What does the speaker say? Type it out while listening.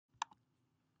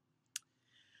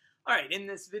All right, in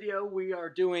this video we are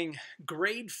doing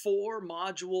grade 4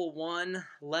 module 1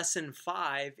 lesson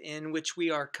 5 in which we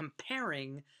are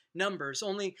comparing numbers.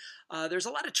 Only there's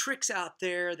a lot of tricks out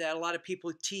there that a lot of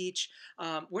people teach.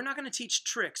 We're not going to teach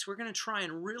tricks. We're going to try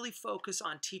and really focus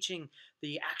on teaching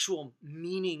the actual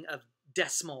meaning of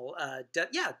decimals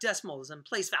and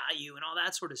place value and all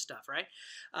that sort of stuff, right?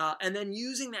 And then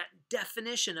using that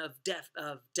definition of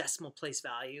decimal place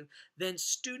value, then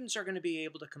students are going to be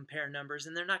able to compare numbers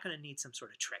and they're not going to need some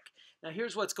sort of trick. Now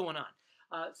here's what's going on.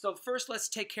 So first let's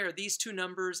take care of these two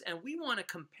numbers, and we want to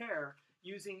compare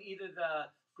using either the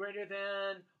greater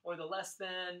than or the less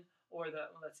than or the,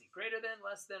 let's see, greater than,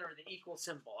 less than, or the equal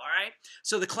symbol, all right?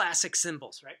 So the classic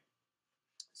symbols, right?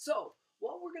 So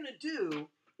what we're going to do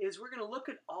is we're going to look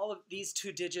at all of these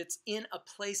two digits in a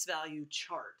place value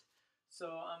chart. So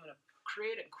I'm going to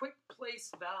create a quick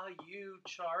place value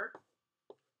chart.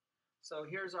 So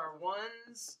here's our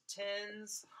ones,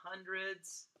 tens,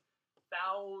 hundreds,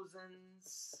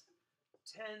 thousands,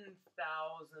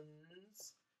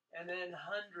 10,000s, and then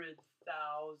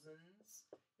 100,000s.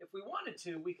 If we wanted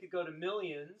to, we could go to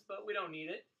millions, but we don't need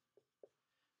it.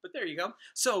 But there you go.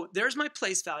 So there's my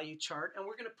place value chart, and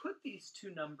we're going to put these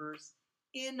two numbers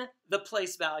in the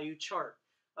place value chart.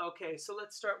 Okay, so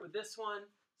let's start with this one.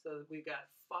 So we've got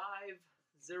 5,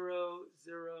 0,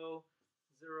 0,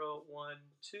 0, 1,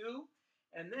 2.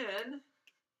 And then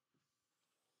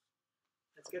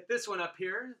let's get this one up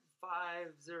here.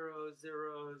 5, 0,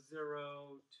 0,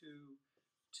 0,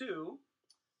 2, 2.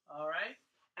 All right.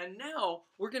 And now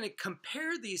we're going to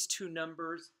compare these two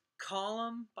numbers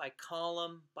column by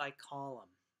column by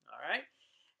column. All right.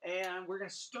 And we're going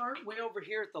to start way over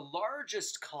here at the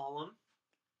largest column,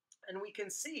 and we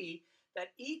can see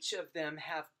that each of them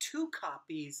have two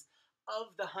copies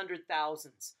of the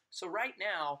 100,000s. So right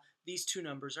now, these two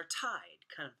numbers are tied,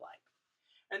 kind of like.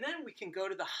 And then we can go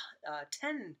to the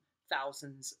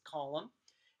 10,000s column,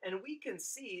 and we can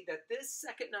see that this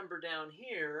second number down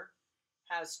here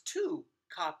has two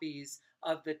copies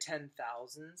of the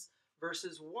 10,000s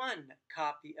versus one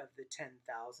copy of the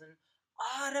 10,000.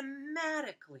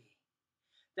 Automatically,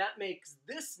 that makes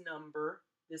this number,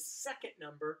 this second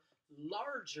number,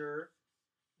 larger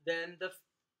than the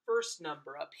first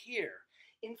number up here.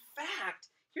 In fact,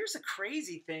 here's a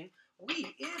crazy thing.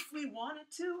 If we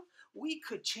wanted to, we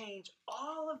could change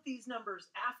all of these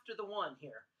numbers after the 1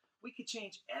 here. We could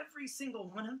change every single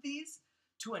one of these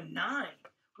to a 9.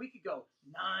 We could go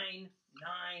 9,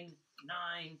 9,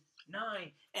 9,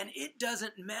 9, and it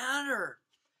doesn't matter.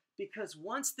 Because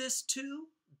once this 2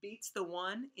 beats the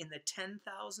 1 in the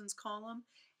 10,000s column,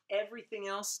 everything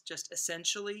else just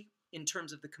essentially, in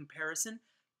terms of the comparison,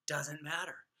 doesn't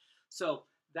matter. So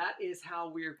that is how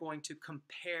we are going to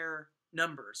compare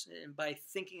numbers, and by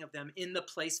thinking of them in the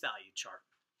place value chart.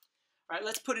 All right,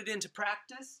 let's put it into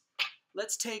practice.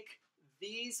 Let's take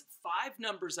these 5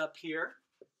 numbers up here,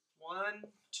 1,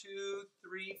 2,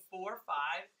 3, 4, 5,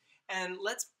 and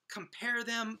let's compare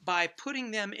them by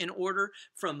putting them in order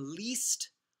from least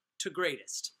to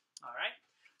greatest. All right?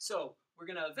 So we're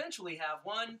going to eventually have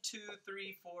 1, 2,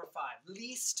 3, 4, 5,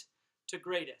 least to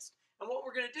greatest. And what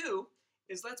we're going to do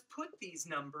is let's put these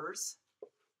numbers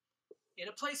in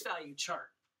a place value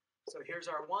chart. So here's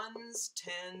our ones,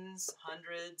 tens,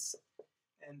 hundreds,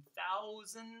 and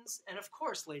thousands. And of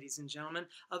course, ladies and gentlemen,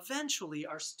 eventually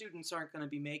our students aren't going to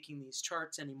be making these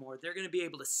charts anymore. They're going to be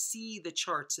able to see the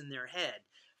charts in their head.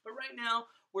 But right now,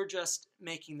 we're just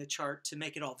making the chart to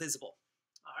make it all visible.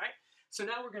 All right, so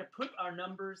now we're going to put our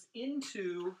numbers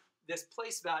into this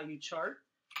place value chart.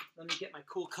 Let me get my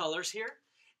cool colors here.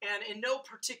 And in no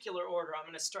particular order, I'm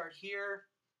going to start here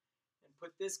and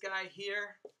put this guy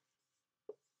here,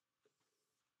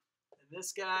 and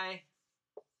this guy,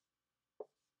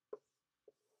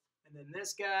 and then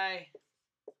this guy.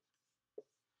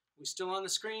 We still on the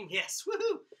screen? Yes,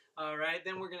 woohoo! All right,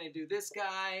 then we're going to do this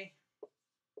guy.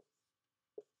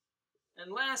 And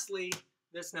lastly,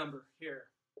 this number here.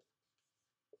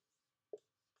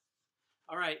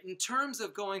 All right, in terms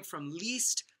of going from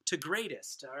least to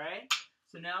greatest, all right?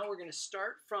 So now we're going to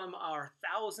start from our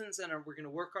thousands, and we're going to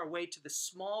work our way to the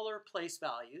smaller place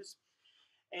values.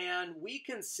 And we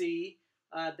can see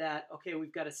that, okay,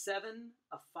 we've got a 7,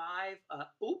 a 5,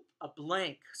 a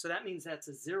blank. So that means that's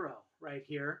a 0 right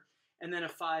here, and then a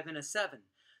 5 and a 7.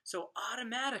 So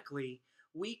automatically,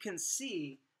 we can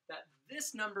see that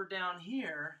this number down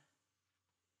here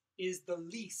is the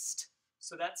least.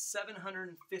 So that's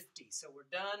 750. So we're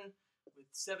done with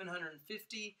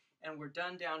 750, and we're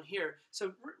done down here.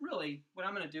 So really, what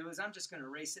I'm going to do is I'm just going to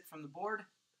erase it from the board.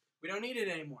 We don't need it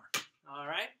anymore. All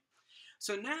right?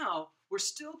 So now we're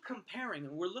still comparing,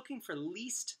 and we're looking for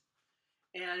least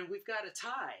And we've got a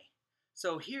tie.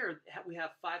 So here we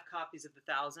have 5 copies of the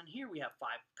 1,000. Here we have 5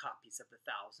 copies of the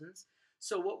thousands.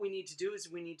 So what we need to do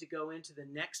is we need to go into the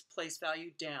next place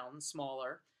value down,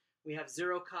 smaller. We have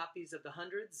 0 copies of the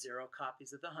 100, 0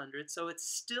 copies of the 100. So it's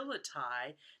still a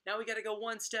tie. Now we got to go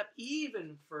one step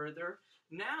even further.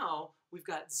 Now we've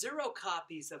got 0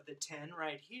 copies of the 10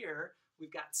 right here.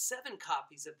 We've got 7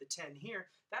 copies of the 10 here.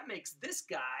 That makes this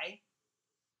guy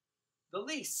the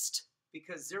least,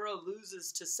 because 0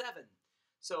 loses to 7.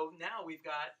 So now we've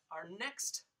got our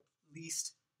next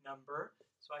least number.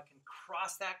 So I can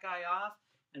cross that guy off,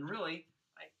 and really,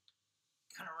 I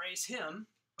kind of erase him.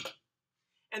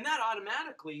 And that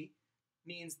automatically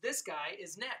means this guy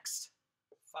is next.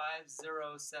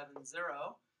 5070,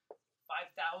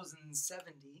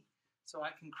 5070. So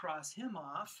I can cross him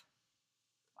off,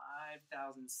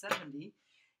 5070.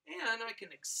 And I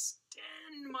can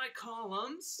extend my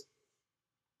columns.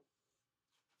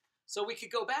 So we could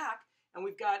go back, and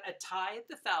we've got a tie at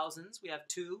the thousands. We have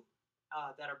 2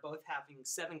 that are both having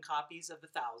 7 copies of the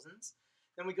thousands.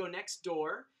 Then we go next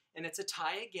door, and it's a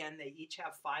tie again. They each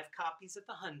have 5 copies of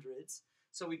the hundreds.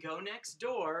 So we go next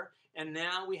door, and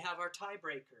now we have our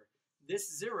tiebreaker.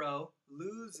 This 0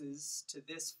 loses to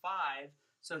this 5,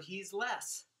 so he's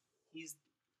less. He's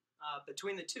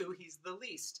between the two, he's the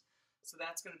least. So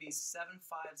that's going to be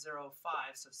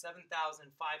 7505, so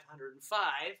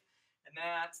 7,505, and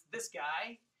that's this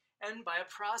guy. And by a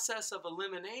process of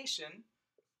elimination,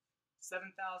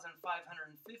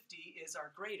 7,550 is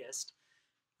our greatest.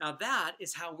 Now that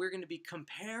is how we're going to be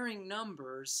comparing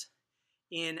numbers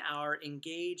in our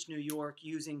EngageNY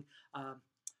using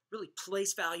really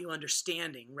place value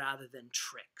understanding rather than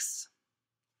tricks.